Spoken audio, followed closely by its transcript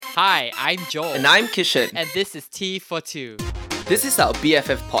Hi, I'm Joel. And I'm Kishan. And this is Tea for Two. This is our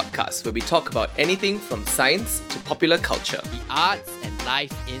BFF podcast where we talk about anything from science to popular culture. The arts and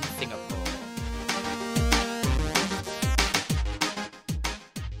life in Singapore.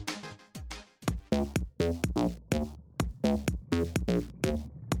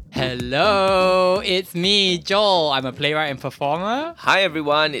 Hello, it's me, Joel. I'm a playwright and performer. Hi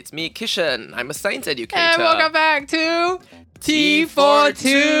everyone, it's me, Kishan. I'm a science educator. And welcome back to Tea for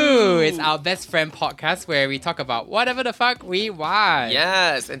Two. It's our best friend podcast where we talk about whatever the fuck we want.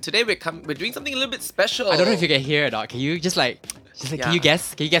 Yes, and today we're doing something a little bit special. I don't know if you can hear it or can you just like can you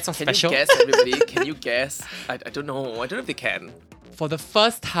guess? Can you guess what's special? Can you guess, everybody? Can you guess? I don't know. I don't know if they can. For the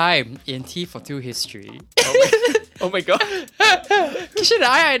first time in Tea for Two history. Oh my god. Kishan and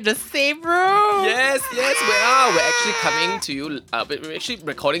I are in the same room. Yes, we are. We're actually coming to you. We're actually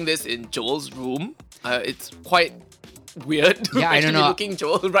recording this in Joel's room. It's quite weird. Yeah, I don't know. Looking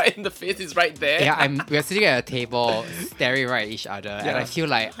Joel right in the face. He's right there. Yeah, we're sitting at a table, staring right at each other, and I feel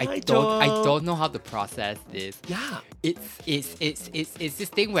like I don't know how to process this. Yeah. It's this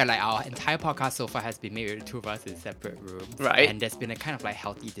thing where like our entire podcast so far has been made with the two of us in separate rooms. Right. And there's been a kind of like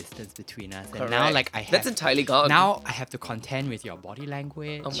healthy distance between us. Correct. And now like That's entirely gone. Now I have to contend with your body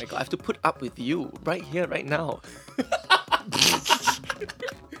language. Oh my god, I have to put up with you right here, right now.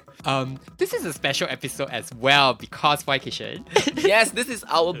 This is a special episode as well because why, Kishan? Yes, this is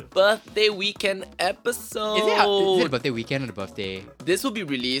our birthday weekend episode. Is it a birthday weekend or the birthday? This will be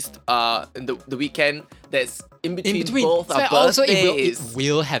released in the weekend that's in between both our also birthdays. it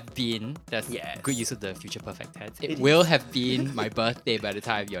will have been, that's good use of the future perfect tense. It will have been my birthday by the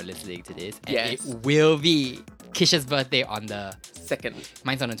time you're listening to this. And it will be Kisha's birthday on the 2nd.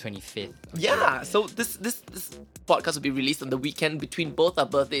 Mine's on the 25th. Yeah, so this podcast will be released on the weekend between both our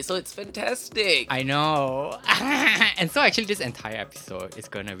birthdays, so it's fantastic. I know. And so actually this entire episode is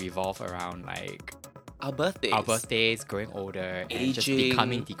gonna revolve around like our birthdays, growing older, and just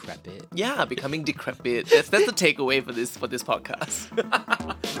becoming decrepit. Yeah, becoming decrepit. That's the takeaway for this podcast.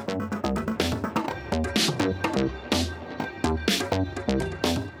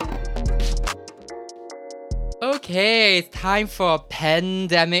 Okay, it's time for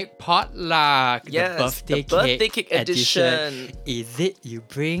Pandemic Potluck. Yes, the birthday cake edition. Is it you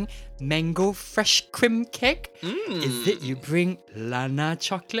bring mango fresh cream cake? Is it you bring Lana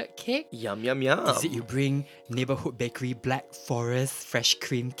chocolate cake? Yum, yum, yum. Is it you bring neighborhood bakery Black Forest fresh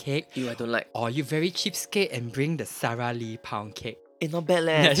cream cake? Ew, I don't like. Or you very cheapskate and bring the Sara Lee pound cake? It's not bad,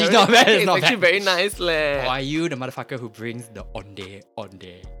 leh. Yeah, it's not bad. It's actually very nice, leh. Or are you the motherfucker who brings the onde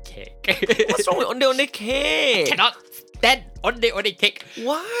cake? What's wrong with onde cake? I cannot stand onde cake.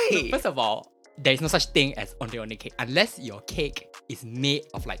 Why? No, first of all, there is no such thing as onde cake unless your cake is made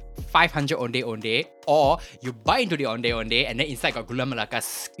of like 500 onde, or you bite into the onde and then inside got gula melaka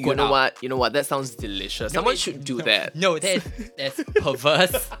squirt out. You know what? That sounds delicious. Someone should do that. No, that's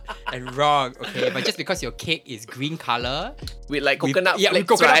perverse and wrong. Okay, but just because your cake is green color with like coconut flakes, with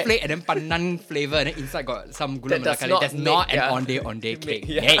coconut right? flake and then pandan flavor, and then inside got some gula melaka. That's make- not an onde cake.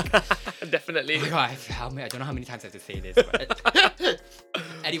 Yeah. Definitely. Oh my God, I don't know how many times I have to say this. But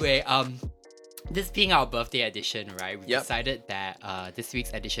anyway, this being our birthday edition, right? We decided that this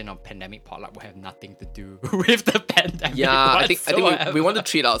week's edition of Pandemic Potluck will have nothing to do with the pandemic. Yeah, I think we want to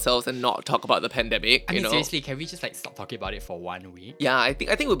treat ourselves and not talk about the pandemic. I mean, you know? seriously, can we just like stop talking about it for 1 week? Yeah, I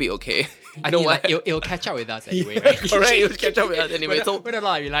think we'll be okay. I know what? Like, it'll catch up with us anyway, right? Correct, it'll catch up with us anyway. We're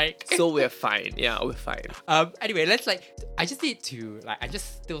not like. So we're fine. Yeah, we're fine. Anyway, let's I just need to I'm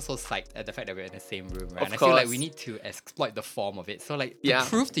just still so psyched at the fact that we're in the same room, right? Of and course. I feel like we need to exploit the form of it. So to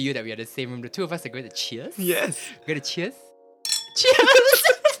prove to you that we're in the same room, the two of us are going to cheers. Yes. We're going to cheers. Cheers!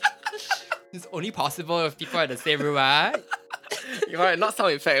 It's only possible if people are in the same room, right? You're right, not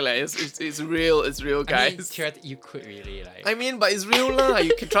sound effect, like it's real, guys. I mean, cheers, you could really but it's real lah.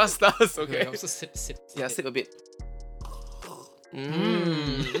 You can trust us, okay? Also sip. Yeah, sip a bit.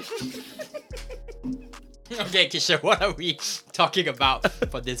 Okay, Kisha, what are we talking about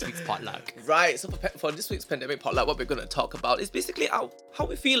for this week's potluck? Right, so for this week's pandemic potluck, what we're going to talk about is basically how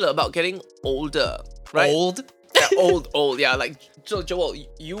we feel about getting older, right? Old? Yeah, old, yeah. Like, Joel,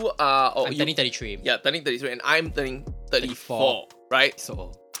 you are... I'm turning 33. Yeah, turning 33, and I'm turning 34, right? So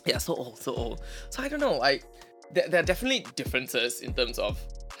old. Yeah, so old. So I don't know, there are definitely differences in terms of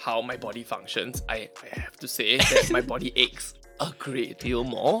how my body functions. I have to say that my body aches a great deal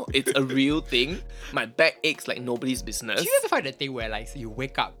more. It's a real thing. My back aches like nobody's business. Do you ever find that thing where so you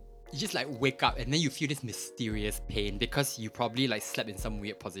wake up, you just wake up and then you feel this mysterious pain because you probably slept in some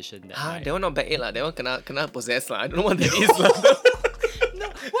weird position that night? That one not back ache lah. That one kena possess lah. I don't know what that is lah. No,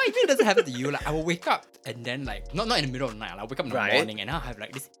 What even doesn't happen to you? Like I will wake up and then like not in the middle of the night. I'll wake up in the Right. morning and I'll have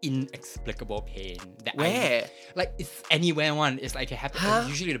like this inexplicable pain that Where? like it's anywhere one. It's like it happens Huh?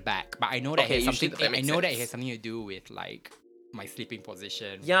 usually the back, but I know that Okay, it has usually something. that I makes know that it sense. has something to do with like my sleeping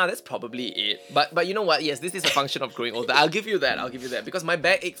position. Yeah, that's probably it. But you know what? Yes, this is a function of growing older. I'll give you that. Because my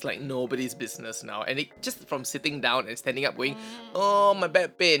back aches like nobody's business now. And it just from sitting down and standing up going, oh, my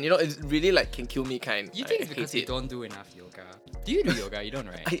back pain. You know, it's really like can kill me kind. You think I it's because hate you it. don't do enough yoga? Do you do yoga? You don't,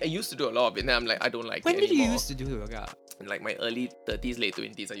 right? I used to do a lot of it. Now I'm like, I don't like When it did you anymore. used to do yoga? In like my early 30s, late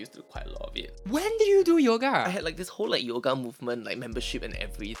 20s, I used to do quite a lot of it. When did you do yoga? I had like this whole like yoga movement, like membership and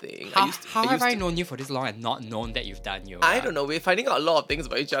everything. How, used to- how have used I to- known you for this long and not known that you've done yoga? I don't know. We're finding out a lot of things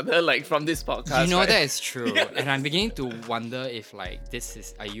about each other, like from this podcast. You know right? that is true, and I'm beginning to wonder if like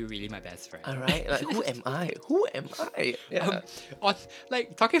are you really my best friend? Alright, like who am I? Who am I? Yeah. On,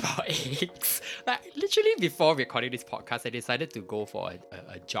 like talking about eggs, like literally before recording this podcast, I decided to go for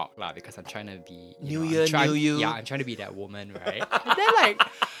a jog lah because I'm trying to be New year, new you. Yeah, I'm trying to be that woman, right? And then like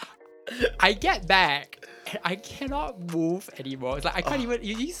I get back and I cannot move anymore. It's like I can't even.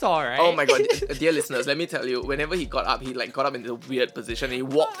 You saw, right? Oh my god, dear listeners, let me tell you, whenever he got up in a weird position and he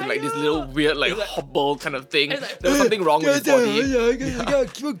walked in like this little weird like hobble kind of thing. It's like, There was something wrong with his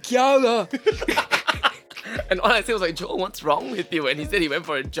body. And all I said was like, Joel, what's wrong with you? And he said he went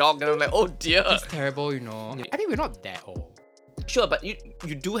for a jog and I'm like, oh dear. It's terrible, you know. I mean, we're not that old. Sure, but you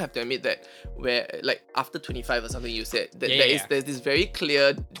do have to admit that where like after 25 or something you said that Yeah. there's this very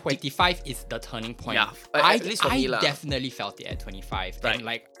clear 25 is the turning point. Yeah, at least for me lah. definitely felt it at 25. Right. And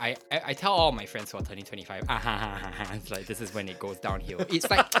like I tell all my friends who are turning 25, it's like this is when it goes downhill. It's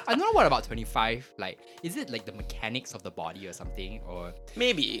like I don't know what about 25. Like, is it like the mechanics of the body or something? Or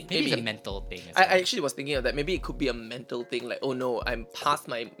maybe it's a mental thing as I well. actually was thinking of that. Maybe it could be a mental thing, like, oh no, I'm past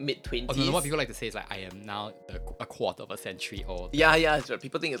my mid-20s. Oh, no, what people like to say is like I am now a quarter of a century old. Yeah, sure.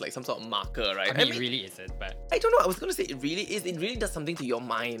 People think it's like some sort of marker, right? I mean, it really isn't, but I don't know. I was gonna say it really is. It really does something to your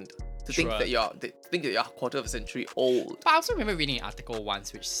mind to think Sure. that you're a quarter of a century old. But I also remember reading an article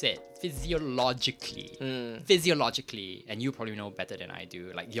once which said physiologically, and you probably know better than I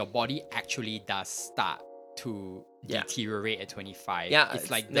do, like your body actually does start to Yeah. deteriorate at 25. Yeah, it's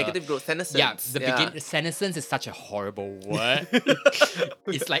like negative growth senescence. Yeah, senescence is such a horrible word.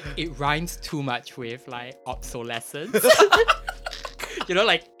 It's like it rhymes too much with like obsolescence. you know,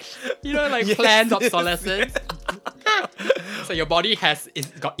 like Yes, planned yes, obsolescence. So your body it's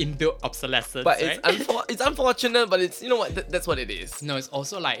got inbuilt obsolescence. But right? it's unfortunate, but it's, you know what, that's what it is. No, it's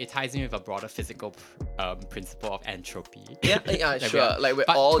also like it ties in with a broader physical principle of entropy. Yeah, Like sure. Like we're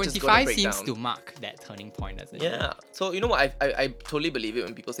but all just gonna 25 break seems down. to mark that turning point, doesn't it? Yeah. So you know what? I totally believe it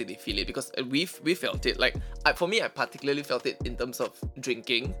when people say they feel it because we felt it. Like for me, I particularly felt it in terms of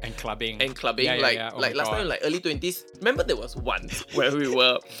drinking And clubbing. Yeah, Yeah. Oh like my last God. time, like early 20s. Remember there was once where we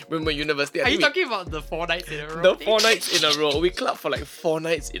were university. I Are you think talking about the 4 nights in a row? the thing? 4 nights in a row. We clubbed for like 4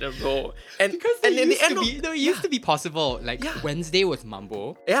 nights in a row. And Because and it in the used end to be, no, it used to be possible. Like Yeah. Wednesday was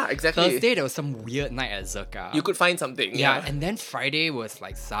Mambo. yeah, exactly. Thursday there was some weird night at Zerka. You could find something. yeah, and then Friday was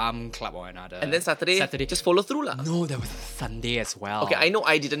like some club or another. And then Saturday, just follow through lah. no, there was Sunday as well. Okay, I know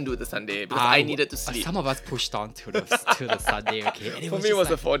I didn't do the Sunday because I needed to sleep. Some of us pushed on to the Sunday. Okay, and For me, it was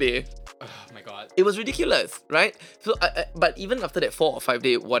a 4-day. oh my god. It was ridiculous, right? So, but even after that 4 or 5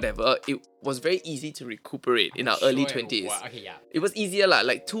 day, whatever, it was very easy to recuperate in our early Sure it 20s. was. Okay, yeah. It was easier,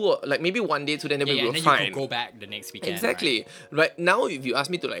 like 2 or like maybe 1 day, 2 days, then we Yeah, were and then fine. you could go back the next weekend. Exactly. Right now, if you ask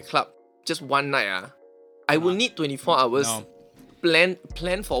me to like club just one night, I will need 24 hours. No.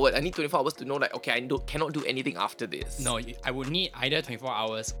 Plan forward. I need 24 hours to know like, okay, cannot do anything after this. No, I would need either 24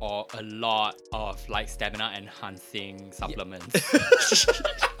 hours or a lot of like stamina enhancing supplements.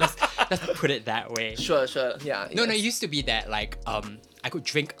 let's put it that way. Sure. Yeah. No, yes. it used to be that like I could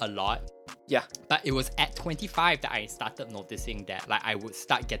drink a lot, Yeah. but it was at 25 that I started noticing that like I would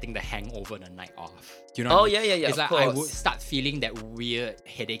start getting the hangover the night off. Do you know? Oh, what I mean? yeah. It's of like I course. would start feeling that weird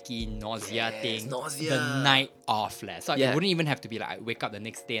headachy nausea Yes, thing nausea. the night off. So Yeah. it wouldn't even have to be like I wake up the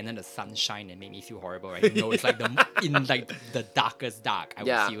next day and then the sun shine and make me feel horrible, right? You know, it's like in like the darkest dark, I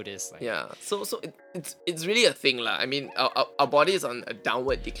Yeah. would feel this. Like, Yeah. So it's really a thing lah. I mean, our body is on a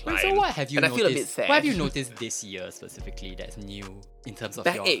downward decline. Wait, so what have you and noticed? I feel a bit sad. What have you noticed this year specifically that's new in terms of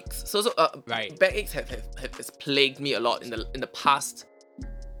Back your aches. So Right. back aches have plagued me a lot in the past.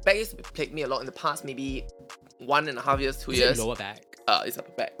 Back aches plagued me a lot in the past, maybe 1.5 years, 2 Is years. it lower back? It's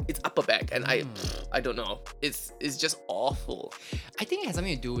upper back. It's upper back, and I don't know. It's just awful. I think it has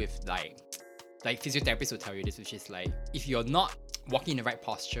something to do with like physiotherapists will tell you this, which is like if you're not walking in the right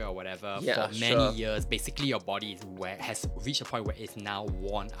posture or whatever Yeah, for many sure. years, basically your body has reached a point where it's now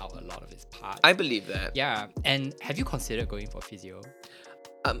worn out a lot of its parts. I believe that. Yeah, and have you considered going for physio?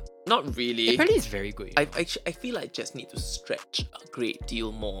 Not really. Apparently it's very good. I feel I just need to stretch a great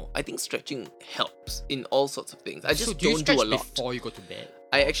deal more. I think stretching helps in all sorts of things. I just so do you don't stretch do a lot. before you go to bed?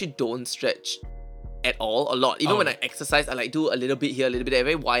 I actually don't stretch at all, a lot. Even when I exercise, I like do a little bit here, a little bit there.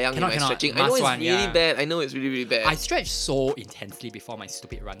 Very wayang in my stretching. I know it's really bad. I know it's really, really bad. I stretch so intensely before my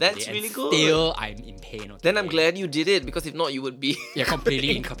stupid run That's today, really and good. still I'm in pain. Okay? Then I'm glad you did it, because if not, you would be You're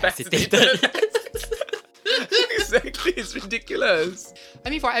completely incapacitated. Exactly, it's ridiculous. I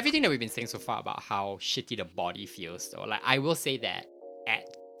mean, for everything that we've been saying so far about how shitty the body feels, though, like I will say that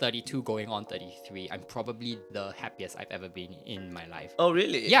at 32 going on 33, I'm probably the happiest I've ever been in my life. Oh,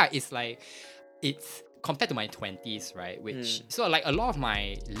 really? Yeah, it's compared to my 20s, right? Which, so like a lot of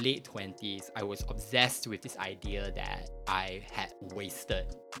my late 20s, I was obsessed with this idea that I had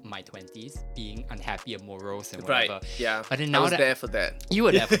wasted my 20s being unhappy and morose and whatever. Right, yeah. But then I now was that there for that. you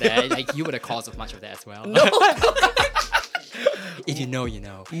were there for that, like you were the cause of much of that as well. No! If you know, you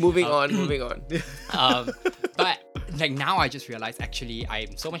know. Moving on. But like now I just realized actually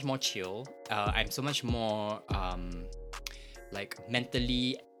I'm so much more chill. I'm so much more like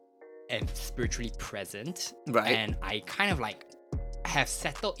mentally and spiritually present. Right. And I kind of like have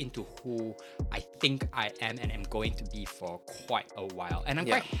settled into who I think I am and am going to be for quite a while. And I'm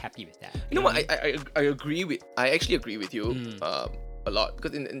quite happy with that. You know what? I actually agree with you a lot.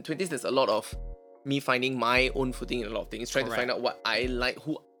 Because in 20s there's a lot of me finding my own footing in a lot of things, trying to find out what I like,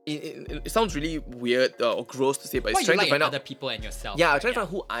 who. It sounds really weird or gross to say, but it's trying to find out other people and yourself. Yeah, trying to find out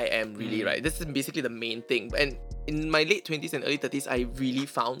who I am really, right? This is basically the main thing. And in my late 20s and early 30s, I really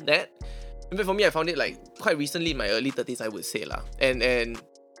found that. In fact, for me, I found it like quite recently in my early 30s, I would say lah. And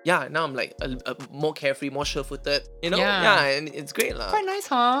yeah, now I'm like a more carefree, more sure-footed, you know? Yeah, and it's great lah. Quite nice,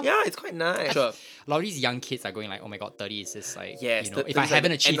 huh? Yeah, it's quite nice. Sure. A lot of these young kids are going like, oh my god, 30 is just like, yes, you know, if I I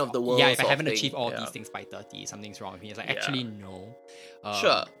haven't achieved, end of the world if I sort of haven't thing. achieved all these things by 30, something's wrong with me. It's like, actually, no.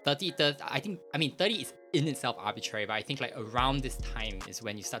 Sure. 30, I mean, 30 is in itself arbitrary, but I think like around this time is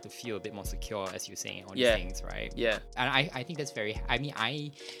when you start to feel a bit more secure, as you're saying, all these things, right? Yeah. And I think that's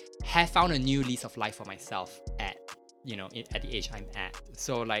I have found a new lease of life for myself at the age I'm at.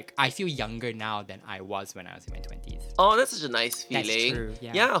 So like I feel younger now than I was when I was in my 20s. Oh, that's such a nice feeling. That's true,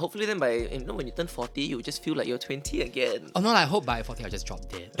 yeah. Yeah, hopefully then by when you turn 40, you just feel like you're 20 again. Oh no, I hope by 40 I'll just drop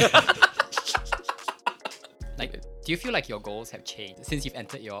dead. Like, do you feel like your goals have changed since you've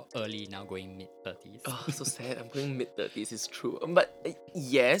entered your early, now going mid-30s? Oh, so sad. I'm going mid-30s, it's true. But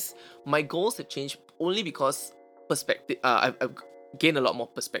yes, my goals have changed only because perspective. I've gained a lot more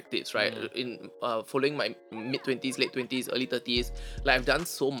perspectives, right? In following my mid-20s, late 20s, early 30s, like I've done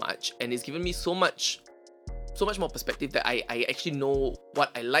so much, and it's given me so much more perspective that I actually know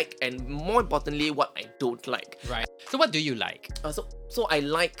what I like, and more importantly, what I don't like. Right. So what do you like? So I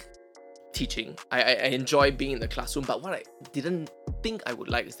like teaching. I enjoy being in the classroom, but what I didn't think I would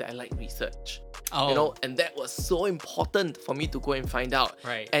like is that I like research. Oh. You know, and that was so important for me to go and find out.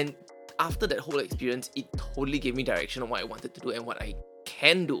 Right. And after that whole experience, it totally gave me direction on what I wanted to do and what I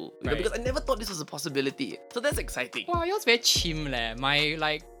can do. You know, because I never thought this was a possibility. So that's exciting. Wow, yours very chim leh. My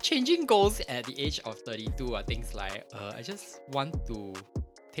like changing goals at the age of 32 are things like I just want to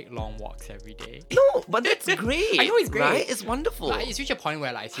take long walks every day. No, but that's great. I know it's great. Right? It's wonderful. Like, it's reached a point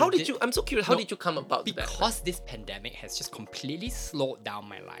where like I'm so curious, how did you come about that? Because this pandemic has just completely slowed down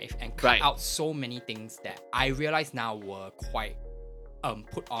my life and cut out so many things that I realize now were quite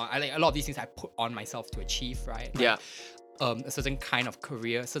put on. A lot of these things I put on myself to achieve, right? Like, a certain kind of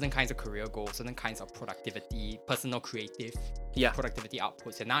career, certain kinds of career goals, certain kinds of productivity, personal creative productivity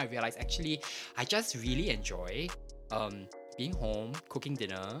outputs. And now I realize actually I just really enjoy being home, cooking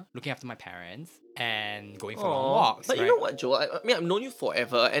dinner, looking after my parents, and going for long walks. But you know what, Joel? I mean, I've known you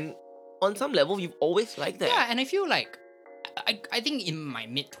forever, and on some level, you've always liked that. Yeah, and I feel like I think in my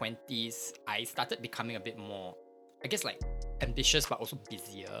mid-20s, I started becoming a bit more, I guess, like ambitious but also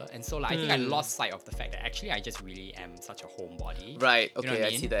busier, and so like I think I lost sight of the fact that actually I just really am such a homebody. Right. Okay, you know what I I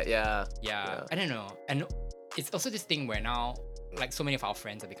mean? see that. Yeah. I don't know, and it's also this thing where now, like, so many of our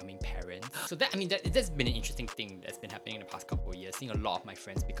friends are becoming parents. So that's been an interesting thing that's been happening in the past couple of years. Seeing a lot of my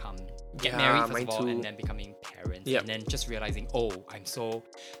friends get married first of all, and then becoming parents, and then just realizing, oh, I'm so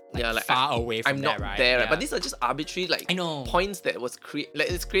far away from I'm that, not right? there. Yeah. But these are just arbitrary points that was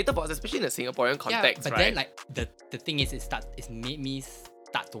it's created for us, especially in a Singaporean context, but right? then like the thing is, it's made me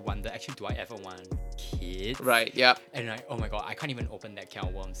start to wonder, actually, do I ever want kids? Right, yeah. And like, oh my god, I can't even open that can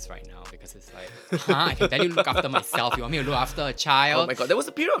of worms right now because it's like, I can barely look after myself. You want me to look after a child? Oh my god, there was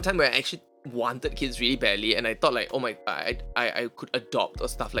a period of time where I actually wanted kids really badly, and I thought like, oh my god, I could adopt or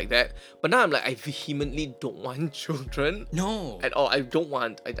stuff like that. But now I'm like, I vehemently don't want children No. at all. I don't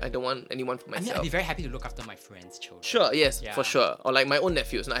want anyone for I mean, myself. I'd be very happy to look after my friends' children. Sure, yes, Yeah. for sure. Or like my own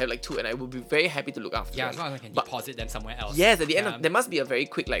nephews, and I have like 2, and I would be very happy to look after Yeah, them. as long as I can But- deposit them somewhere else. Yes, at the end Yeah. of there must be a very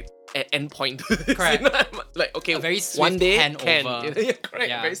quick like end point to this. Correct. You know? I'm like, okay, A very one swift day handover. yeah, correct.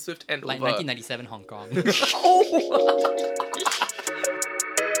 Yeah. Very swift handover. Like 1997 Hong Kong. Oh.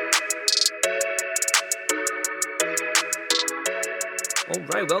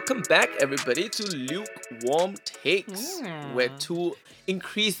 Alright, welcome back everybody to Lukewarm Takes, where 2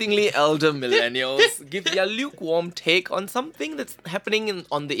 increasingly elder millennials give their lukewarm take on something that's happening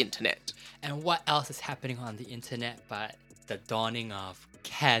on the internet. And what else is happening on the internet but the dawning of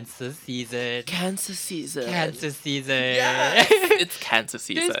cancer season? Cancer season. Cancer season. Yes, it's cancer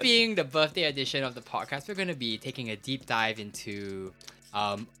season. This being the birthday edition of the podcast, we're going to be taking a deep dive into,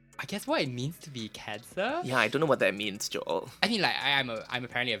 I guess, what it means to be cancer. Yeah, I don't know what that means, Joel. I mean, like, I'm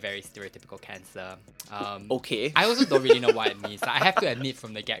apparently a very stereotypical cancer. Okay. I also don't really know what it means. Like, I have to admit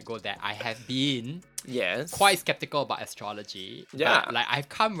from the get-go that I have been Yes. quite skeptical about astrology. Yeah. But, like, I've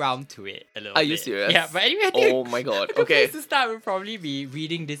come round to it a little Are bit. you serious? Yeah, but anyway, I think Oh my god. a good Okay. place to start would probably be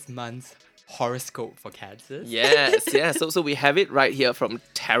reading this month's horoscope for cancers. Yes, yeah. So we have it right here from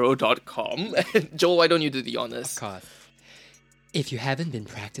tarot.com. Joel, why don't you do the honors? Of course. If you haven't been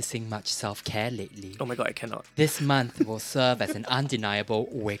practicing much self-care lately, Oh my god, I cannot. this month will serve as an undeniable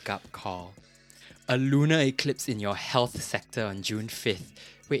wake-up call. A lunar eclipse in your health sector on June 5th.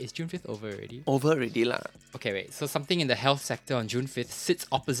 Wait, is June 5th over already? Over already lah. Okay, wait. So something in the health sector on June 5th sits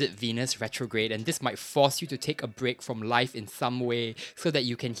opposite Venus retrograde, and this might force you to take a break from life in some way so that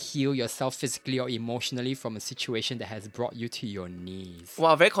you can heal yourself physically or emotionally from a situation that has brought you to your knees.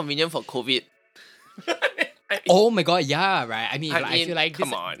 Wow, very convenient for COVID. Oh my god, yeah, right. I mean, I like, I mean, feel like come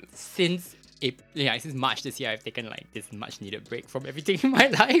this, on. since March this year, I've taken like this much needed break from everything in my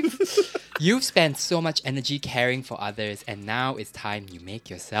life. You've spent so much energy caring for others, and now it's time you make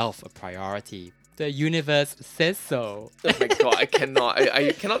yourself a priority. The universe says so. Oh my god, I cannot.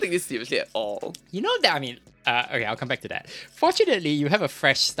 I cannot take this seriously at all. You know that, I mean, okay, I'll come back to that. Fortunately, you have a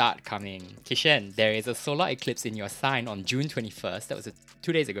fresh start coming. Kishan, there is a solar eclipse in your sign on June 21st. That was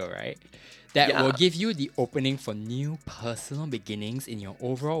 2 days ago, right? That Yeah. will give you the opening for new personal beginnings in your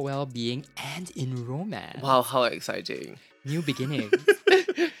overall well-being and in romance. Wow, how exciting. New beginnings.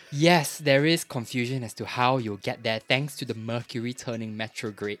 Yes, there is confusion as to how you'll get there thanks to the Mercury turning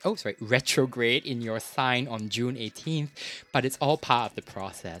retrograde in your sign on June 18th, but it's all part of the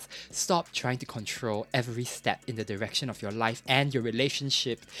process. Stop trying to control every step in the direction of your life and your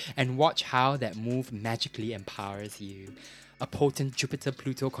relationship and watch how that move magically empowers you. A potent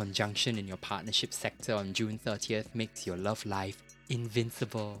Jupiter-Pluto conjunction in your partnership sector on June 30th makes your love life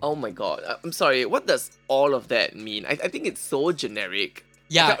invincible. Oh my god. I'm sorry, what does all of that mean? I think it's so generic.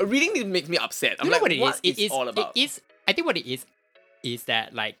 Yeah. Like, reading it makes me upset. I'm You know like, what it is? it all about? It is. I think what it is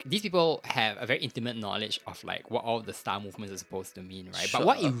that like these people have a very intimate knowledge of like what all the star movements are supposed to mean, right? But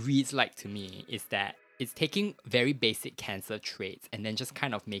what it Sure. reads like to me is that it's taking very basic Cancer traits and then just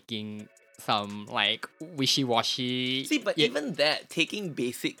kind of making some like wishy-washy. See, but Yeah. even that, taking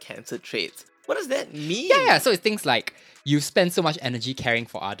basic Cancer traits, what does that mean? Yeah, so it's things like you spend so much energy caring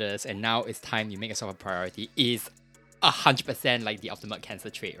for others and now it's time you make yourself a priority is 100% like the ultimate Cancer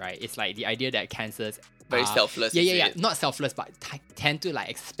trait, right? It's like the idea that Cancers Very are- selfless. Yeah, is yeah, yeah. it? Not selfless, but tend to like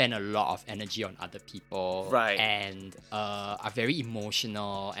expend a lot of energy on other people. Right. And are very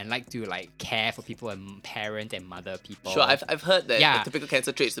emotional and like to like care for people and parent and mother people. Sure, I've heard that Yeah. the typical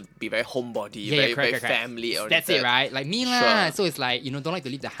Cancer traits to be very homebody, Yeah, very, correct. family oriented. That's it, right? Like me lah. Sure. So it's like, don't like to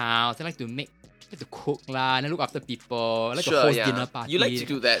leave the house. I like to cook lah, and I look after people. I like to Sure, host yeah. dinner parties. You like to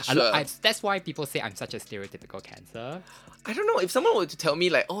do that, I lo- sure. that's why people say I'm such a stereotypical Cancer. I don't know, if someone were to tell me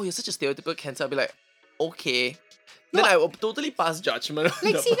like, oh, you're such a stereotypical Cancer, I'd be like, okay. No, Then I will totally pass judgment on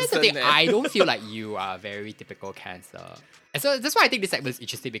Like, the see, that's the person thing. there. I don't feel like you are very typical Cancer. And so that's why I think this segment is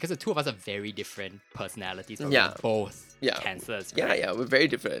interesting because the two of us are very different personalities. But Yeah. we're both Yeah. Cancers. Yeah, Right? yeah, we're very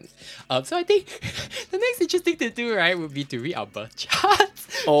different. So I think the next interesting to do, right, would be to read our birth charts.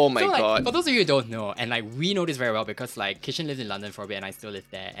 Oh my So, like, god. For those of you who don't know, and like we know this very well because like Kishan lives in London for a bit and I still live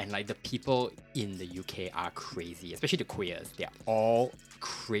there, and like the people in the UK are crazy, especially the queers. They're all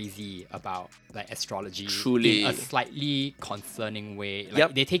crazy about like astrology Truly. in a slightly concerning way. Like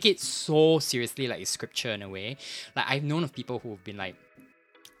Yep. they take it so seriously, like it's scripture in a way. Like I've known of people who've been like,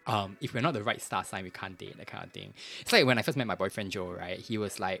 if we're not the right star sign, we can't date, that kind of thing. It's like when I first met my boyfriend Joe, right? He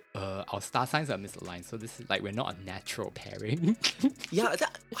was like, our star signs are misaligned, so this is like we're not a natural pairing. Yeah,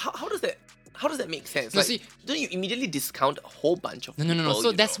 how does that how does that make sense? No, Like, see- don't you immediately discount a whole bunch of No. people, So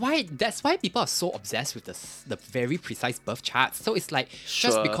you that's know? why people are so obsessed with the very precise birth charts. So it's like just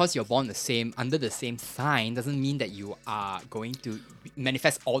Sure. because you're born under the same sign doesn't mean that you are going to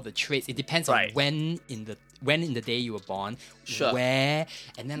manifest all the traits. It depends Right. on when in the day you were born, Sure. where,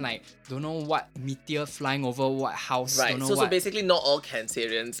 and then like don't know what meteor flying over what house. Right. Don't know So what. basically, not all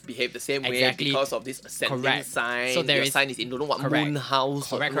Cancerians behave the same way Exactly. because of this ascending Correct. sign. So there Your is- sign is in don't know what correct. moon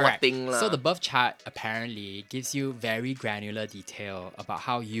house or Correct, what correct. thing lah. So the birth chart apparently gives you very granular detail about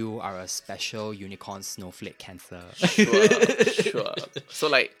how you are a special unicorn snowflake Cancer. sure. So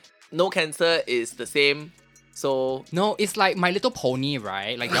like, no Cancer is the same. So No, it's like My Little Pony,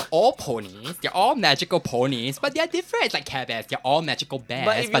 right? Like they're all ponies, they're all magical ponies, but they're different. It's like Care Bears, they're all magical But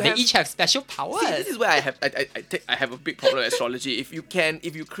bears, if you but they have- each have special powers. see, this is where I have a big problem with astrology. If you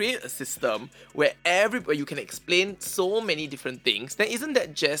create a system where you can explain so many different things, then isn't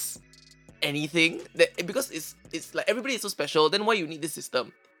that just anything? That because it's like everybody is so special. Then why you need this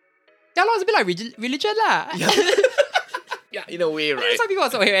system? Yeah, it's a bit like religion lah. Yeah, in a way, right? Some people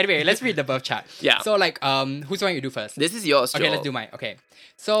also. Okay, anyway, let's read the birth chart. Yeah. So like, who's going to do first? This is yours, Okay, Joel. let's do mine. Okay.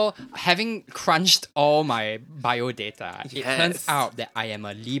 So, having crunched all my bio data, it turns Yes. out that I am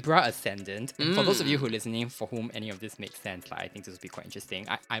a Libra ascendant. And for those of you who are listening, for whom any of this makes sense, like, I think this will be quite interesting.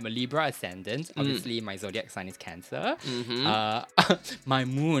 I'm a Libra ascendant. Obviously, my zodiac sign is Cancer. My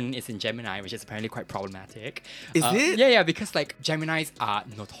moon is in Gemini, which is apparently quite problematic. Is it? Yeah, because like Geminis are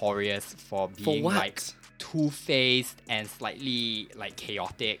notorious for being what? like two-faced and slightly like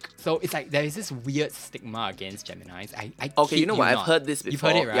chaotic. So it's like there is this weird stigma against Geminis. I Okay, you kid know what? I've not. heard this before. You've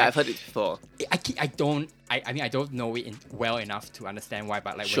heard it, right? Yeah, I've heard it before. I mean, I don't know it well enough to understand why,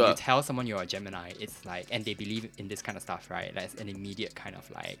 but like when Sure. you tell someone you're a Gemini, it's like, and they believe in this kind of stuff, right? That's an immediate kind of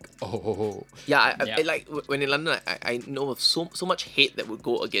like, oh. Yeah, Yeah. I like when in London, I know of so much hate that would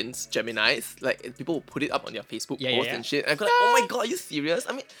go against Geminis. Like people will put it up on their Facebook Yeah, posts yeah. and shit. And I'm like, oh my god, are you serious?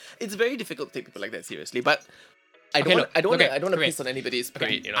 I mean, it's very difficult to take people like that seriously. But I don't want to wait. piss on anybody's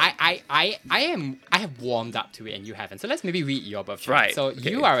parade. You know. I have warmed up to it and you haven't. So let's maybe read your birth chart. Right, So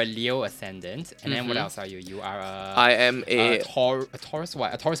okay. you are a Leo ascendant, and then what else are you? You are I am a Taurus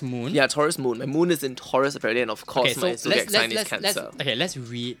what? A Taurus moon. yeah, Taurus moon. My moon is in Taurus apparently, and of course my zodiac sign is Cancer. Let's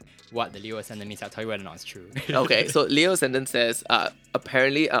read what the Leo ascendant means. I'll tell you whether or not it's true. Okay, so Leo ascendant says,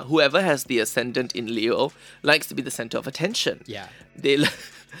 apparently, whoever has the ascendant in Leo likes to be the center of attention. Yeah.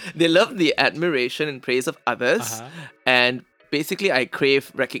 They love the admiration and praise of others, Uh-huh. and basically, I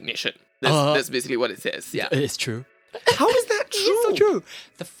crave recognition. That's basically what it says. Yeah. It's true. How is that true? It's so true.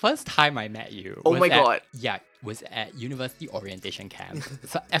 The first time I met you. Oh was my at- God. Yeah, was at university orientation camp.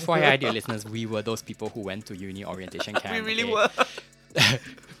 So FYI, dear listeners, we were those people who went to uni orientation camp. We really okay? were.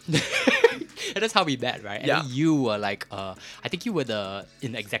 And that's how we met, right? And Yeah. then you were like, I think you were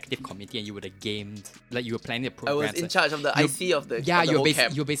in the executive committee and you were the games, like you were planning the I programs. was in charge of the IC of the Yeah, of the whole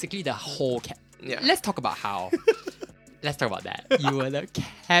camp. you're basically the whole camp. Yeah. Let's talk about how. Let's talk about that. You were the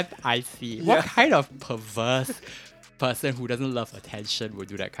camp IC. What kind of perverse person who doesn't love attention would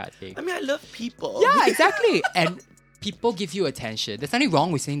do that kind of thing? I mean, I love people. Yeah, exactly. And people give you attention. There's nothing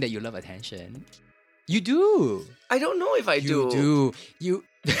wrong with saying that you love attention. You do. I don't know if I You do. do. You.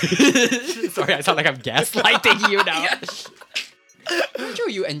 Sorry, I sound like I'm gaslighting you now. True,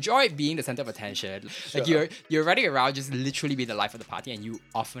 you enjoy being the center of attention. Like Sure. you're running around just literally being the life of the party, and you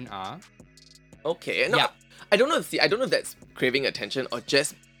often are. Okay. No, Yeah. I don't know. See, I don't know if that's craving attention or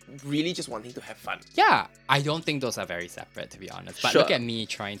just really just wanting to have fun. Yeah, I don't think those are very separate, to be honest. But Sure. look at me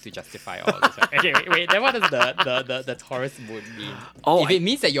trying to justify all this. Okay, wait. Then what does the Taurus moon mean? Oh, If it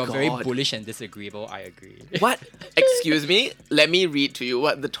means that you're very God. bullish and disagreeable, I agree. What? Excuse me? Let me read to you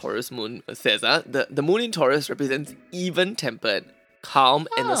what the Taurus moon says. The moon in Taurus represents even-tempered, calm,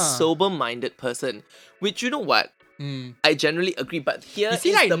 and a Ah. sober-minded person. Which, you know what? I generally agree, but here You see,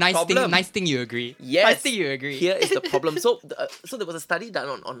 is like the nice problem. thing you agree. Yes. Nice thing you agree. Here is the problem. So there was a study done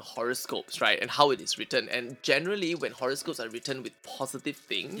on horoscopes, right? And how it is written. And generally, when horoscopes are written with positive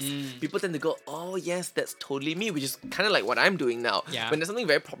things, people tend to go, oh, yes, that's totally me, which is kind of like what I'm doing now. Yeah. When there's something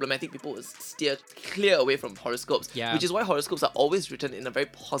very problematic, people will steer clear away from horoscopes. Yeah. Which is why horoscopes are always written in a very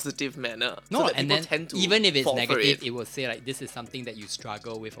positive manner. No, so that and people then tend to even if it's fall for negative, it. it will say like this is something that you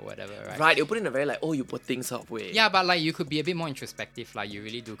struggle with or whatever, right? Right, it'll put it in a very like, oh, you put things halfway. Yeah, but like you could be a bit more introspective. Like you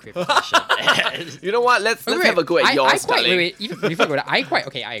really do crave attention. You know what? Let's have a go at yours, darling. Wait. Even before I go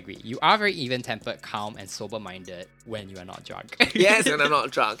there, I agree. You are very even-tempered, calm, and sober-minded when you are not drunk. Yes, and I'm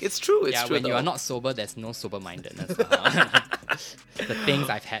not drunk. It's true. It's Yeah, true. when you though. are not sober, there's no sober-mindedness. The things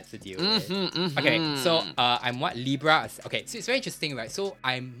I've had to deal with. Okay, so I'm what Libra. Okay, so it's very interesting, right? So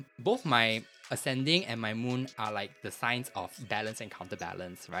I'm both my ascending and my moon are like the signs of balance and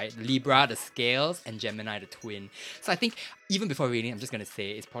counterbalance, right? Libra, the scales, and Gemini, the twin. So I think even before reading, I'm just gonna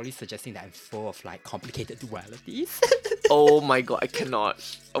say it's probably suggesting that I'm full of like complicated dualities. Oh my god, I cannot.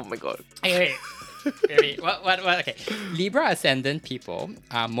 Oh my god. Wait. What? Okay. Libra ascendant people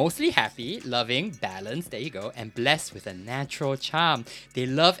are mostly happy, loving, balanced, there you go, and blessed with a natural charm. They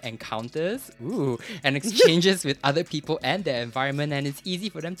love encounters, and exchanges with other people and their environment, and it's easy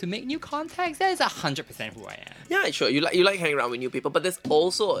for them to make new contacts. That is 100% who I am. Yeah, sure. You like hanging around with new people, but there's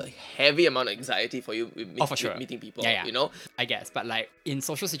also a heavy amount of anxiety for you with For sure. meeting people. Yeah. You know? I guess, but like in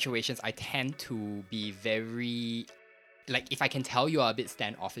social situations, I tend to be very. Like, if I can tell you are a bit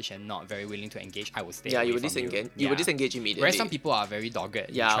standoffish and not very willing to engage, I will stay away you would from disengage. you. You would disengage immediately. Whereas some people are very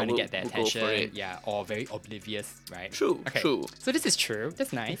dogged, trying to get their will go for attention, it. or very oblivious, right? True. So this is true.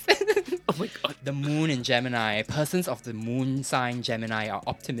 That's nice. Oh my god. The moon in Gemini. Persons of the moon sign Gemini are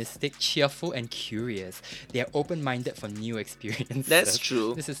optimistic, cheerful, and curious. They are open-minded for new experiences. That's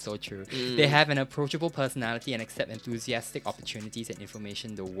true. This is so true. They have an approachable personality and accept enthusiastic opportunities and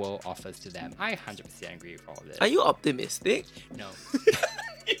information the world offers to them. I 100% agree with all of this. Are you optimistic? No.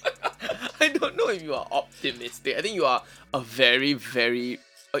 I don't know if you are optimistic. I think you are a very, very.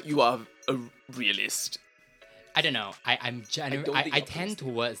 You are a realist. I don't know. I'm don't think I you're tend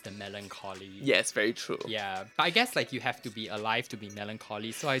towards the melancholy. Yes, very true. Yeah, but I guess like you have to be alive to be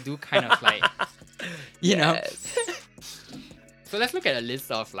melancholy. So I do kind of like, you know. So let's look at a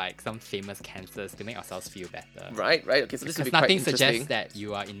list of like some famous cancers to make ourselves feel better. Right. Okay, so this will Because be quite nothing interesting. suggests that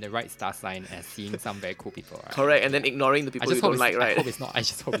you are in the right star sign as seeing some very cool people, right? Correct, and then ignoring the people you don't like, right? I hope it's not. I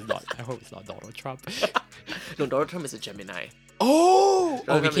just hope it's not. I hope it's not Donald Trump. No, Donald Trump is a Gemini. Oh, we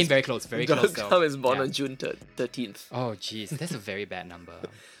Trump came is- very close. Very Donald close. Trump is born Yeah. on June 13th. Oh, jeez, that's a very bad number.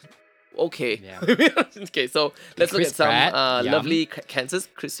 Okay. Yeah. Okay, so let's look Chris at some Pratt, yum. lovely cancers.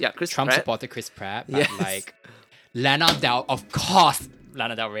 Chris Trump Pratt. supported Chris Pratt, but Yes. like Lana Del, of course,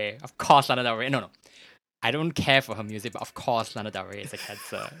 Lana Del Rey. Of course, Lana Del Rey. No. I don't care for her music, but of course, Lana Del Rey is a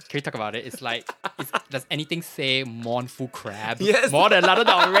cancer. Can we talk about it? It's like, does anything say mournful crab Yes. more than Lana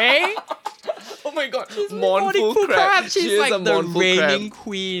Del Rey? Oh my god, Mournful crab. She's She is like a the mournful reigning crab.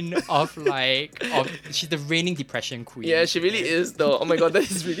 queen she's the reigning depression queen. Yeah, she really is though. Oh my god, that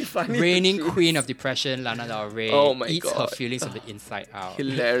is really funny. Reigning queen of depression, Lana Del Rey. Oh my eats her God. feelings from the inside out.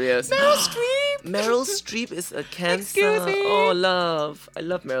 Hilarious. Meryl Streep! Meryl Streep is a cancer. Excuse me? Oh, love. I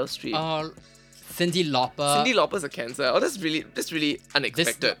love Meryl Streep. Cindy Lauper. Cindy Lauper's a cancer. Oh, that's really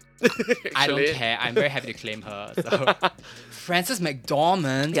unexpected. I don't Actually. care. I'm very happy to claim her. So. Frances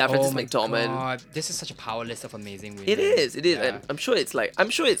McDormand. Yeah, Frances oh my McDormand. God. This is such a power list of amazing women. It is. Yeah. And I'm sure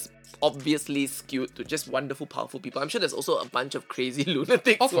it's obviously skewed to just wonderful, powerful people. I'm sure there's also a bunch of crazy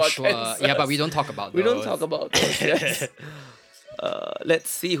lunatics Oh, who for are sure. cancers. Yeah, but we don't talk about We those. don't talk about those, yes. Let's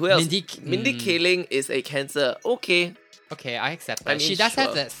see, who else? Mindy Kaling is a cancer. Okay, Okay, I accept that. I mean, she does have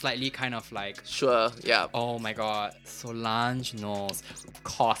sure. that slightly kind of like, sure, yeah. oh my god, Solange knows. Of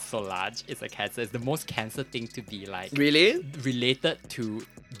course, Solange is a cancer. It's the most cancer thing to be like Really? related to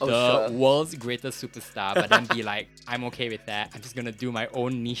Oh, the sure. world's greatest superstar, but then be like, I'm okay with that. I'm just gonna do my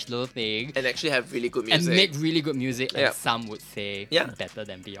own niche little thing. And actually have really good music. And make really good music, Yeah. and some would say Yeah. better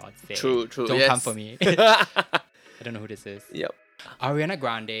than Beyonce. True, Don't yes. come for me. I don't know who this is. Yep. Ariana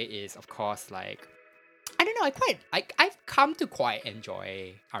Grande is, of course, like, I don't know. I've come to quite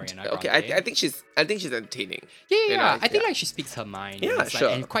enjoy Ariana Grande. Okay, I think she's entertaining. Yeah. you know, I think yeah. like she speaks her mind. Yeah, and it's, sure.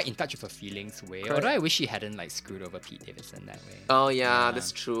 Like, and quite in touch with her feelings way. Correct. Although I wish she hadn't like screwed over Pete Davidson that way. Oh yeah, Yeah.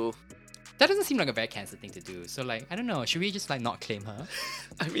 that's true. That doesn't seem like a very cancer thing to do. So like, I don't know. Should we just like not claim her?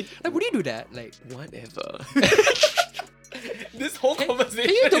 I mean, Like, would you do that? Like, whatever. This whole conversation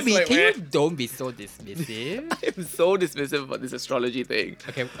can you don't is be like, can where you don't be so dismissive? I'm so dismissive about this astrology thing.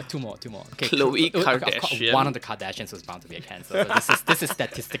 Okay, two more. Okay, Khloe of course, Kardashian. one of the Kardashians was bound to be a cancer. So this is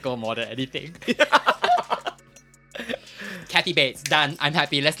statistical more than anything. Kathy Bates, done. I'm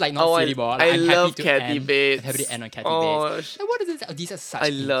happy. Let's like not Oh, say I- anymore. I I'm love happy to Kathy end, Bates. I'm happy to end on Kathy Oh, Bates. Like, what is this? Oh, these are such I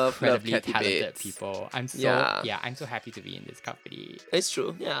love incredibly Kathy talented Bates. people. I'm so Yeah. I'm so happy to be in this company. It's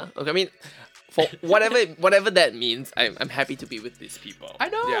true. Yeah. Okay. I mean, for whatever that means, I'm happy to be with these people. I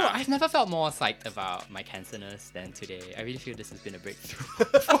know. Yeah. I've never felt more psyched about my cancerness than today. I really feel this has been a breakthrough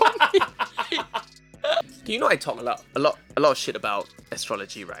for me. You know, I talk a lot of shit about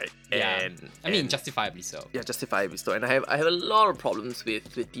astrology, right? Yeah. I mean, and- justifiably so. yeah, justifiably so. And I have a lot of problems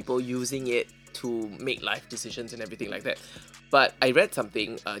with people using it to make life decisions and everything like that. But I read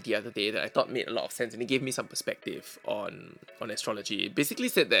something the other day that I thought made a lot of sense, and it gave me some perspective on astrology. It basically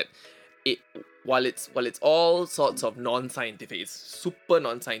said that while it's all sorts of non-scientific, it's super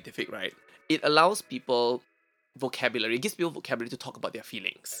non-scientific, right? It allows people vocabulary. It gives people vocabulary to talk about their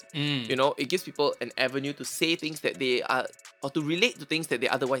feelings. Mm. You know, it gives people an avenue to say things that they are, or to relate to things that they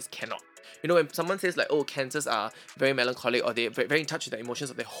otherwise cannot. You know, when someone says like, oh, cancers are very melancholic, or they're very in touch with their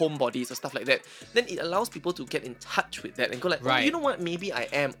emotions of their home bodies or stuff like that, then it allows people to get in touch with that and go like, oh, Right. you know what, maybe I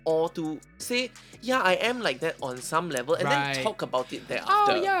am. Or to say, yeah, I am like that on some level, and Right. then talk about it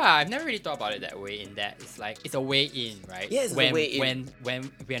thereafter. Oh yeah, I've never really thought about it that way. In that it's like it's a way in, right? Yeah, it's a when, way in.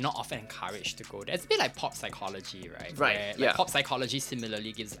 When we are not often encouraged to go there. It's a bit like pop psychology, right? Right, Where, like, yeah. pop psychology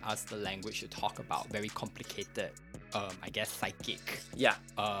similarly gives us the language to talk about very complicated, I guess psychic Yeah.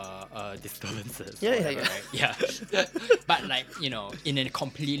 disturbances. Yeah, or yeah, whatever, right? Yeah. But like, you know, in a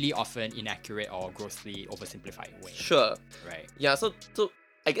completely often inaccurate or grossly oversimplified way. Sure. Right. Yeah, so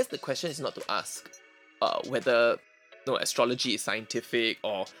I guess the question is not to ask whether astrology is scientific,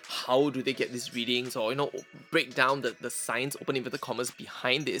 or how do they get these readings, or break down the science, open inverted commas,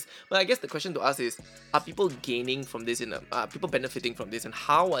 behind this. But I guess the question to ask is, are people gaining from this, are people benefiting from this, and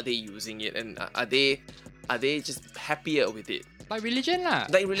how are they using it, and are they just happier with it? Like religion lah.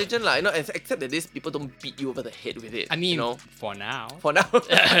 Like religion lah, except that these people don't beat you over the head with it. I mean, you know? for now. For now.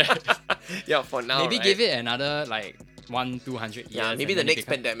 Yeah, for now. Maybe right? give it another like 100-200 years. Yeah, maybe and the then it next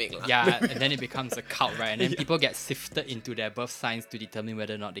pandemic lah. Yeah, and then it becomes a cult, right? And then people get sifted into their birth signs to determine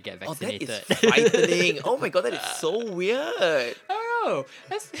whether or not they get Oh, that vaccinated. is frightening. Oh my god, that is so weird. I don't know.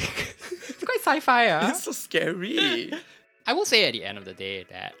 It's quite sci-fi, It's so scary. I will say at the end of the day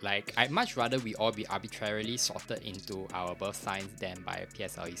that like I'd much rather we all be arbitrarily sorted into our birth signs than by a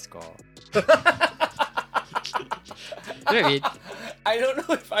PSLE score. You know what I mean? I don't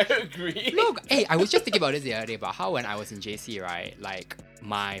know if I agree. Look, hey, I was just thinking about this the other day about how when I was in JC, right, like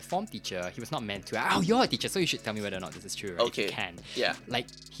my form teacher, he was not meant to. Oh, you're a teacher, so you should tell me whether or not this is true, right? Okay. If you can. Yeah. Like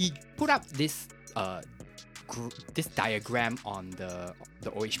he put up this this diagram on the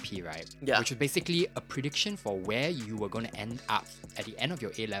OHP, right? Yeah. Which was basically a prediction for where you were going to end up at the end of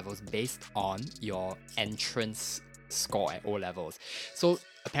your A levels based on your entrance score at O levels. So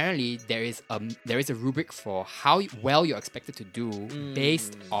apparently there is a rubric for how well you're expected to do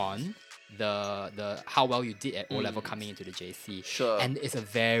based on the how well you did at O level coming into the JC. Sure. And it's a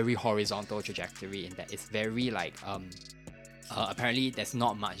very horizontal trajectory in that it's very like apparently there's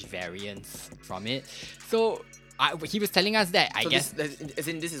not much variance from it. So he was telling us that I guess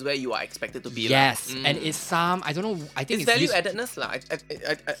this is where you are expected to be. yes, lah. and it's some I don't know. I think It's it's value used- addedness lah.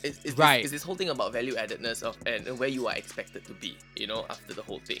 Right. Is this whole thing about value addedness and where you are expected to be? After the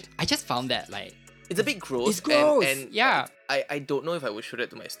whole thing. I just found that like It's a bit gross. It's gross, And yeah. I don't know if I would show that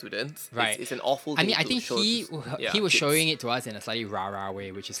to my students. Right. It's an awful I thing mean, I to think show he to was kids. showing it to us in a slightly rah-rah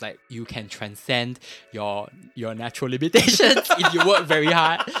way, which is like you can transcend your natural limitations if you work very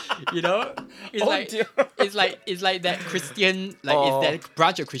hard. It's Oh, like dear. it's like that Christian it's that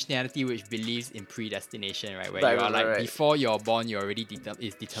branch of Christianity which believes in predestination, right? Where Right, you are right, like right. before you're born, you're already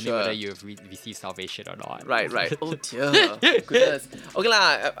determined Sure. whether you've received salvation or not. Right. Oh dear, goodness. Okay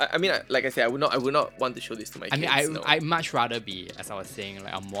lah. I mean, like I said, I would not want to show this to my I kids. mean, no. I'd much rather be, as I was saying,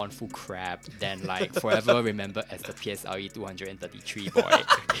 like a mournful crab than like forever remembered as the PSLE 233 boy.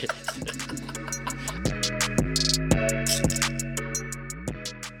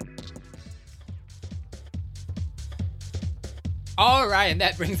 Alright, and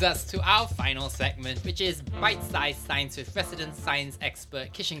that brings us to our final segment, which is Bite-Sized Science with resident science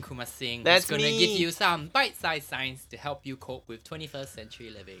expert Kishan Kumar Singh, That's who's going to me. give you some bite-sized science to help you cope with 21st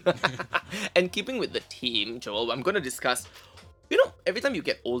century living. And keeping with the theme, Joel, I'm going to discuss. Every time you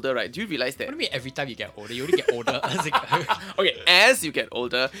get older, right? Do you realize that? What do you mean every time you get older? You only get older as it goes. Okay, as you get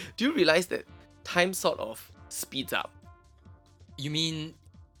older, do you realize that time sort of speeds up? You mean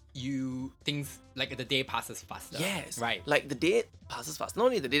things like the day passes faster? Yes. Right. Like the day passes fast. Not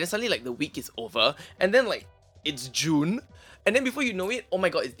only the day, then suddenly like the week is over, and then like it's June, and then before you know it, oh my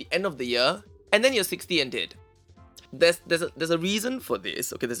god, it's the end of the year, and then you're 60 and dead. There's a reason for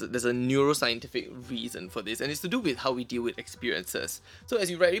this. Okay, there's a neuroscientific reason for this, and it's to do with how we deal with experiences. So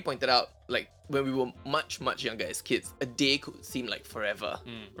as you rightly pointed out, like when we were much younger as kids, a day could seem like forever,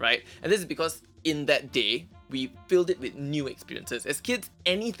 right? And this is because in that day we filled it with new experiences. As kids,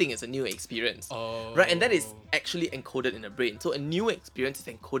 anything is a new experience, Oh. right? And that is actually encoded in the brain. So a new experience is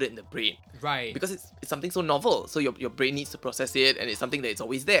encoded in the brain Right. because it's something so novel. So your brain needs to process it, and it's something that it's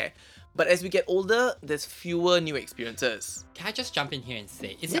always there. But as we get older, there's fewer new experiences. Can I just jump in here and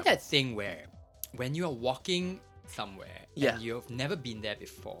say, is Yeah. it that thing where when you are walking somewhere Yeah. and you've never been there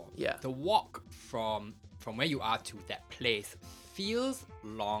before, Yeah. the walk from where you are to that place feels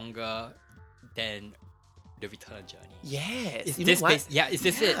longer than the return journey? Yes. Is You this know what? is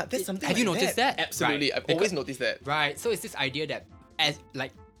this it? That's something Have you like noticed that? Absolutely. Right. I've always noticed that. Right. So it's this idea that as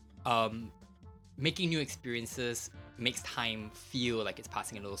like making new experiences makes time feel like it's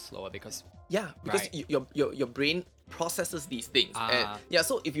passing a little slower because because your brain processes these things. And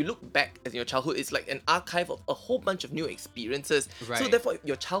so if you look back at your childhood, it's like an archive of a whole bunch of new experiences. So therefore,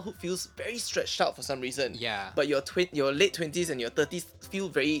 your childhood feels very stretched out for some reason. Yeah. But your late 20s and your 30s feel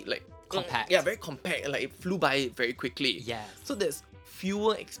very like compact. Yeah, very compact. Like it flew by very quickly. Yes. So there's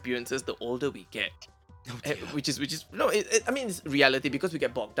fewer experiences the older we get. Which is no, I mean it's reality because we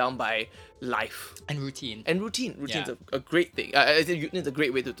get bogged down by life and routine. Routine's a great thing. It's a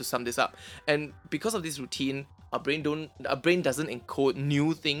great way to sum this up. And because of this routine, our brain doesn't encode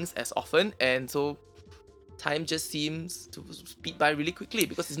new things as often, and so time just seems to speed by really quickly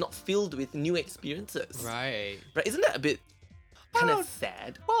because it's not filled with new experiences. Right. Isn't that a bit kind of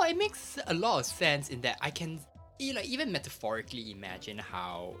sad? Well, it makes a lot of sense in that I can even metaphorically imagine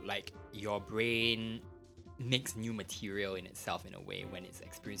how like your brain makes new material in itself in a way when it's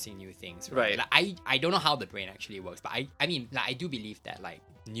experiencing new things, right? Like I don't know how the brain actually works, but I mean like I do believe that like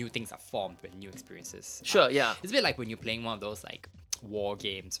new things are formed when new experiences. Sure, yeah. It's a bit like when you're playing one of those like war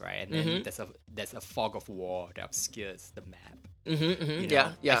games, right? And then there's a fog of war that obscures the map. You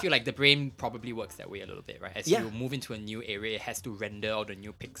know? Yeah. I feel like the brain probably works that way a little bit, right? As you move into a new area, it has to render all the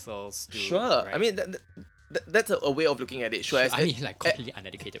new pixels. Sure. Right? I mean that's a way of looking at it. Sure. I mean, like completely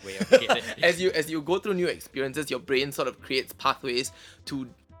uneducated way of looking at it. As you go through new experiences, your brain sort of creates pathways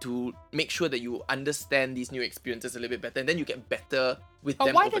to make sure that you understand these new experiences a little bit better, and then you get better with them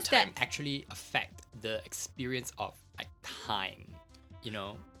over time. But why does that actually affect the experience of like time? You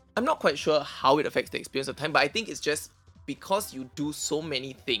know, I'm not quite sure how it affects the experience of time, but I think it's just because you do so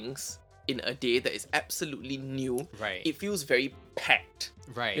many things in a day that is absolutely new. Right. It feels very packed.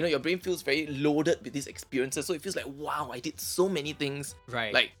 Right. You know, your brain feels very loaded with these experiences, so it feels like, wow, I did so many things.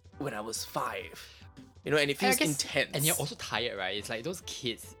 Right. Like when I was 5. You know, and it feels intense. And you're also tired, right? It's like those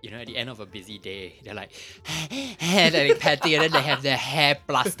kids, you know, at the end of a busy day, they're like, they're like panting, and then they have their hair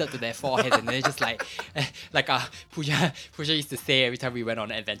plastered to their foreheads, and they're just like Pooja used to say every time we went on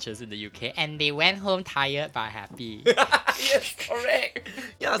adventures in the UK, and they went home tired but happy. Yes, correct.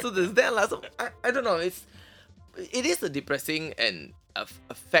 Yeah, so there's that. So I don't know. It is a depressing and a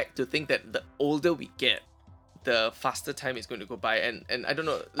fact to think that the older we get, the faster time is going to go by, and I don't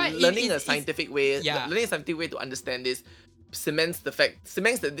know. But learning a scientific way to understand this cements that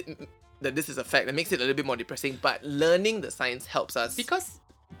this is a fact. That makes it a little bit more depressing. But learning the science helps us because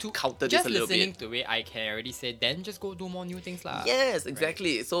to counter this a little bit. Just listening to it, I can already say, then just go do more new things lah. Yes,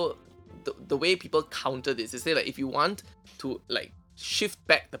 exactly. Right. So the way people counter this is say like if you want to like shift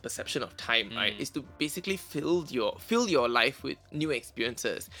back the perception of time, right, is to basically fill your life with new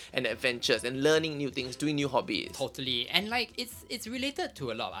experiences and adventures and learning new things, doing new hobbies. Totally. And like it's related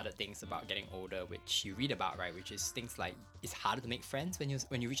to a lot of other things about getting older, which you read about, right? Which is things like it's harder to make friends when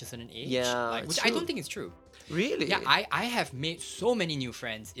you reach a certain age. Yeah, like, which I don't think is true. Really? Yeah, I have made so many new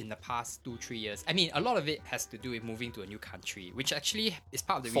friends in the past 2-3 years. I mean, a lot of it has to do with moving to a new country, which actually is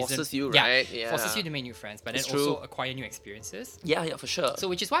part of the forces reason. You, right? Yeah, forces you to make new friends, but then also acquire new experiences. Yeah, for sure. So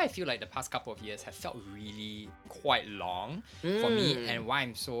which is why I feel like the past couple of years have felt really quite long for me, and why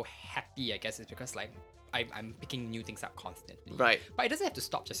I'm so happy, I guess, is because like I'm picking new things up constantly. Right. But it doesn't have to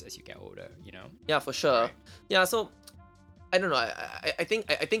stop just as you get older, you know? Yeah, for sure. Right. Yeah, so I don't know. I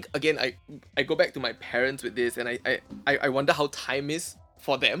think again I go back to my parents with this, and I wonder how time is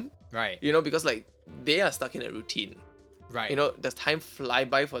for them. Right. You know, because like they are stuck in a routine. Right. You know, does time fly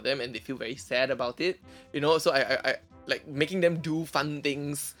by for them and they feel very sad about it? You know, so I like making them do fun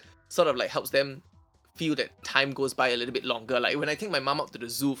things sort of like helps them feel that time goes by a little bit longer. Like when I take my mom up to the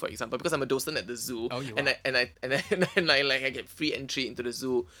zoo, for example, because I'm a docent at the zoo, I get free entry into the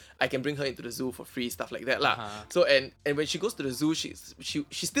zoo. I can bring her into the zoo for free, stuff like that lah. So and when she goes to the zoo, she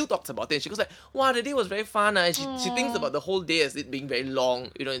still talks about it. And she goes like, "Wow, the day was very fun." And she thinks about the whole day as it being very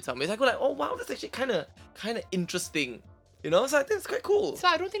long, you know, in some ways. I go like, "Oh wow, that's actually kind of interesting." You know, so I think it's quite cool. So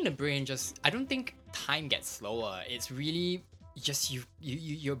I don't think the brain I don't think time gets slower. It's really just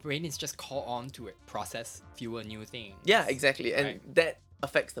your brain is just called on to process fewer new things. Yeah, exactly. And that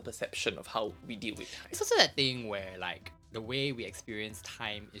affects the perception of how we deal with time. It's also that thing where like the way we experience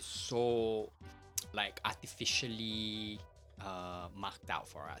time is so like artificially marked out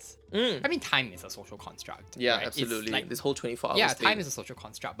for us. I mean, time is a social construct. Yeah, right? absolutely. Like, this whole 24 hours thing. Yeah, time is a social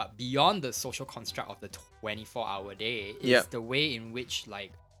construct, but beyond the social construct of the 24-hour day is the way in which,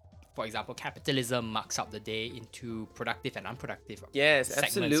 like, for example, capitalism marks up the day into productive and unproductive segments,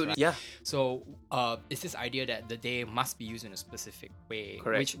 absolutely. Right? Yeah. So it's this idea that the day must be used in a specific way,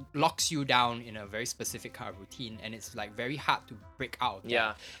 Correct. which locks you down in a very specific kind of routine, and it's like very hard to break out of that.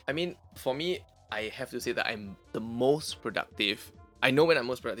 Yeah. I mean, for me, I have to say that I'm the most productive I know when I'm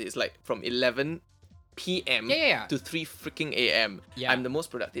most productive. It's like from 11 p.m. Yeah. to 3 freaking a.m. Yeah. I'm the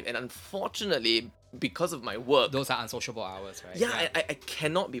most productive. And unfortunately, because of my work, Those are unsociable hours, right? yeah, I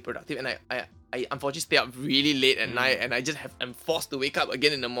cannot be productive, and I unfortunately stay up really late at night, and I'm forced to wake up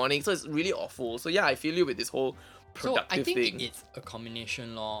again in the morning, so it's really awful. So yeah, I feel you with this whole So productive I think thing. it's a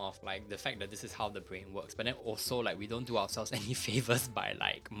combination law of like the fact that this is how the brain works, but then also like we don't do ourselves any favors by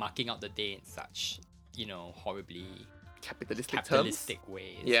like marking out the day in such, horribly capitalistic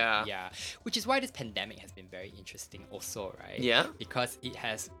ways. Yeah. Yeah. Which is why this pandemic has been very interesting also, right? Yeah. Because it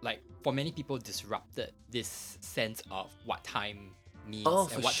has, like, for many people, disrupted this sense of what time means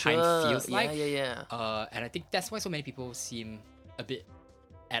and for what sure. time feels like. Yeah. And I think that's why so many people seem a bit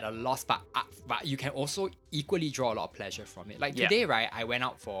at a loss, but you can also equally draw a lot of pleasure from it. Like today, right, I went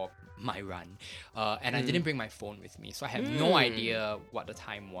out for my run, and I didn't bring my phone with me, so I had no idea what the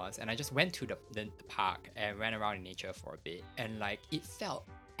time was, and I just went to the park and ran around in nature for a bit, and like it felt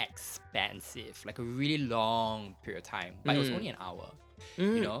expansive, like a really long period of time, but it was only an hour.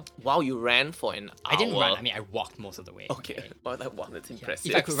 Wow, you ran for an hour. I didn't run. I mean, I walked most of the way. Okay. Wow, that's impressive.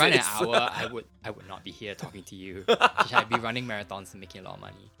 If I could run an hour, I would not be here talking to you. I'd be running marathons and making a lot of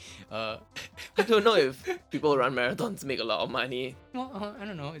money. I don't know if people who run marathons make a lot of money. Well, I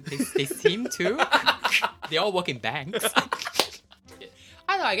don't know. They seem to. They all work in banks. I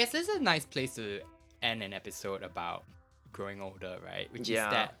don't know. I guess this is a nice place to end an episode about growing older, right? Which is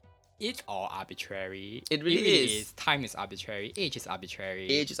that it's all arbitrary. It really is. Time is arbitrary. Age is arbitrary.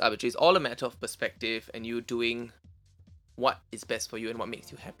 Age is arbitrary. It's all a matter of perspective and you doing what is best for you and what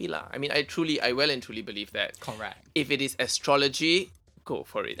makes you happy lah. I mean, I well and truly believe that. Correct. If it is astrology, go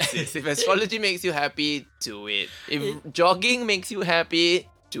for it, sis. If astrology makes you happy, do it. If jogging makes you happy,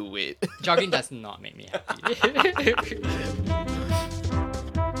 do it. Jogging does not make me happy.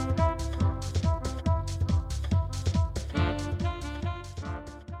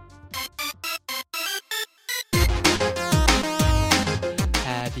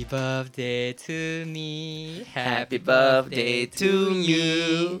 Happy birthday to me. Happy birthday to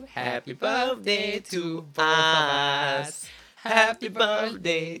you. Happy birthday to both of us. Happy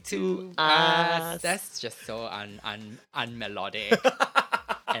birthday to us. That's just so unmelodic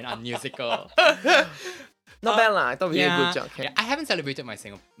and unmusical. Not bad lah. I thought we did a good job. Yeah, I haven't celebrated my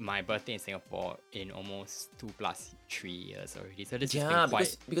birthday in Singapore in almost 2+3 years already. So this has been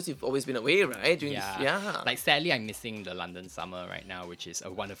quite... because you've always been away, right? Like sadly, I'm missing the London summer right now, which is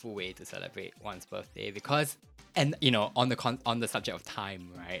a wonderful way to celebrate one's birthday because... And on the subject of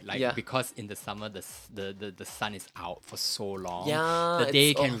time, right? Like because in the summer the sun is out for so long. Yeah, the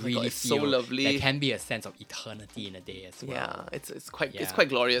day can really feel feel so lovely. There can be a sense of eternity in a day as well. Yeah, it's quite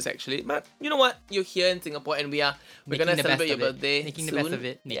glorious actually. But you know what? You're here in Singapore and we're gonna celebrate your birthday. Making soon. the best of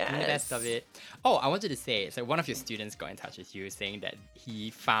it. Making the best of it. Oh, I wanted to say, so one of your students got in touch with you saying that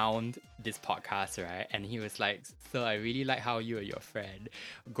he found this podcast, right? And he was like, "So I really like how you and your friend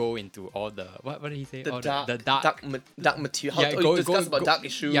go into all the what did he say? The dark material. How discuss about dark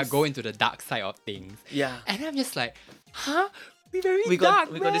issues. Yeah, go into the dark side of things. Yeah. And I'm just like, huh? We got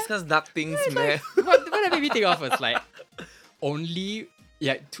dark, we got discuss dark things, man. Like, what that made me think of was like only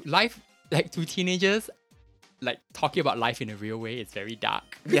two teenagers like talking about life in a real way is very dark.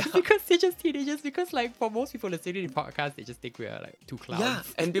 Yeah. Because they're just teenagers. Because like for most people listening to podcasts, they just think we're like two clowns. Yeah,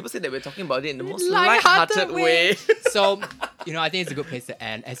 and people say that we're talking about it in the most light-hearted light-hearted way. So, I think it's a good place to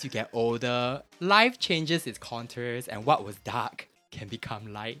end. As you get older, life changes its contours and what was dark can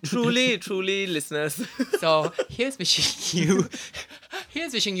become light. Truly, listeners. So here's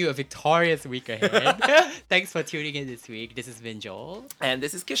wishing you a victorious week ahead. Thanks for tuning in this week. This has been Joel. And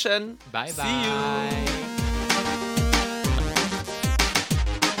this is Kishan. Bye bye. See you.